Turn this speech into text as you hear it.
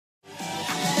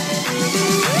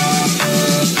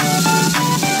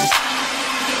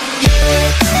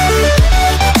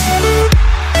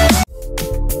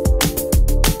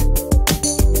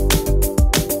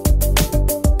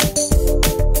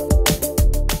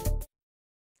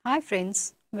Hi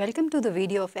friends, welcome to the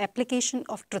video of application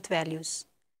of truth values.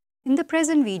 In the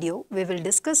present video, we will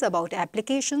discuss about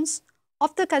applications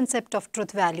of the concept of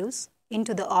truth values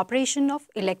into the operation of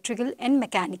electrical and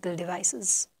mechanical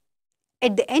devices.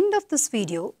 At the end of this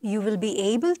video, you will be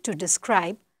able to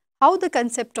describe how the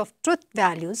concept of truth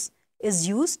values is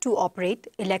used to operate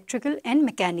electrical and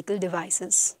mechanical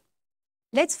devices.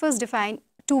 Let's first define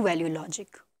two-value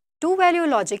logic. Two-value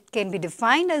logic can be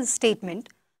defined as a statement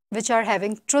which are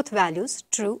having truth values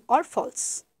true or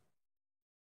false.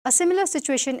 A similar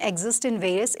situation exists in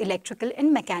various electrical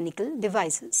and mechanical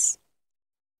devices.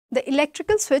 The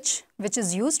electrical switch, which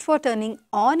is used for turning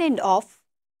on and off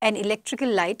an electrical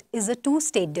light, is a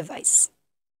two-state device.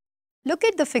 Look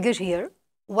at the figure here.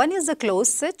 One is a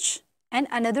closed switch and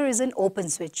another is an open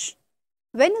switch.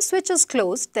 When a switch is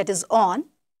closed, that is on,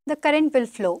 the current will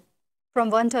flow from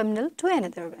one terminal to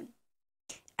another one.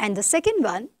 And the second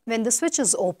one, when the switch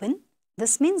is open,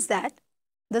 this means that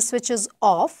the switch is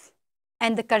off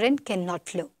and the current cannot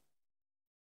flow.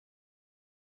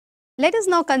 Let us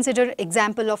now consider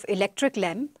example of electric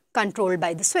lamp controlled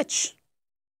by the switch.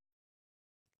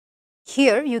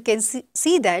 Here you can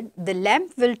see that the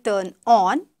lamp will turn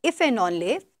on if and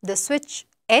only if the switch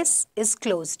S is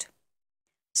closed.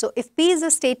 So if P is a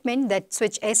statement that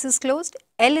switch S is closed,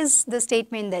 L is the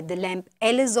statement that the lamp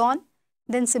L is on,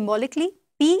 then symbolically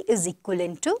P is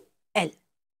equivalent to L.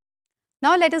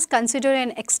 Now let us consider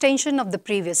an extension of the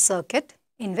previous circuit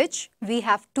in which we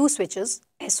have two switches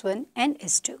S1 and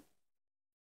S2.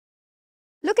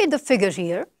 Look at the figure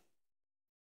here,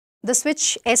 the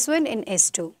switch S1 and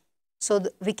S2. So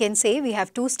we can say we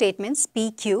have two statements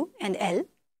P, Q and L.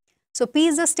 So P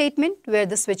is the statement where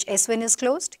the switch S1 is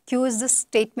closed, Q is the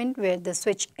statement where the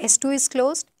switch S2 is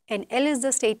closed, and L is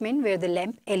the statement where the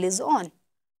lamp L is on.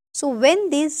 So when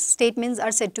these statements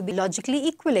are said to be logically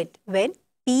equivalent, when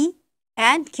P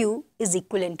and Q is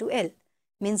equivalent to L,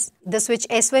 means the switch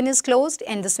S1 is closed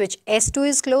and the switch S2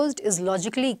 is closed is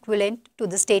logically equivalent to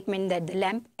the statement that the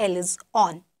lamp L is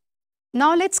on.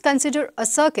 Now let's consider a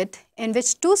circuit in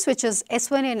which two switches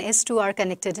S1 and S2 are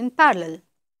connected in parallel.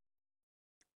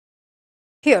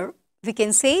 Here we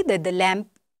can say that the lamp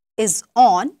is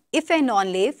on if and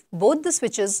only if both the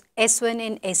switches S1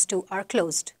 and S2 are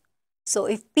closed. So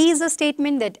if P is a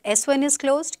statement that S1 is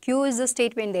closed, Q is the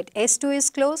statement that S2 is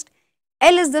closed,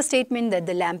 L is the statement that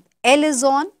the lamp L is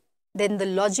on, then the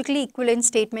logically equivalent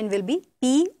statement will be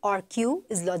P or Q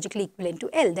is logically equivalent to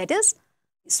L. That is,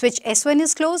 switch S1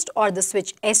 is closed or the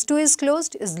switch S2 is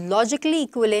closed is logically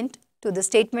equivalent to the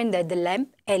statement that the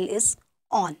lamp L is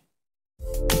on.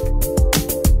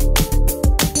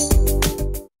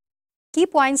 Key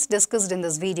points discussed in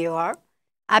this video are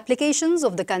applications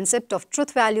of the concept of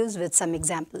truth values with some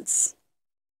examples.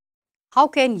 How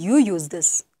can you use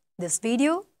this? This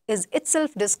video is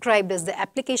itself described as the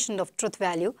application of truth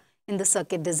value in the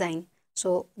circuit design.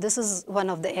 So this is one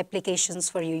of the applications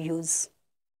for your use.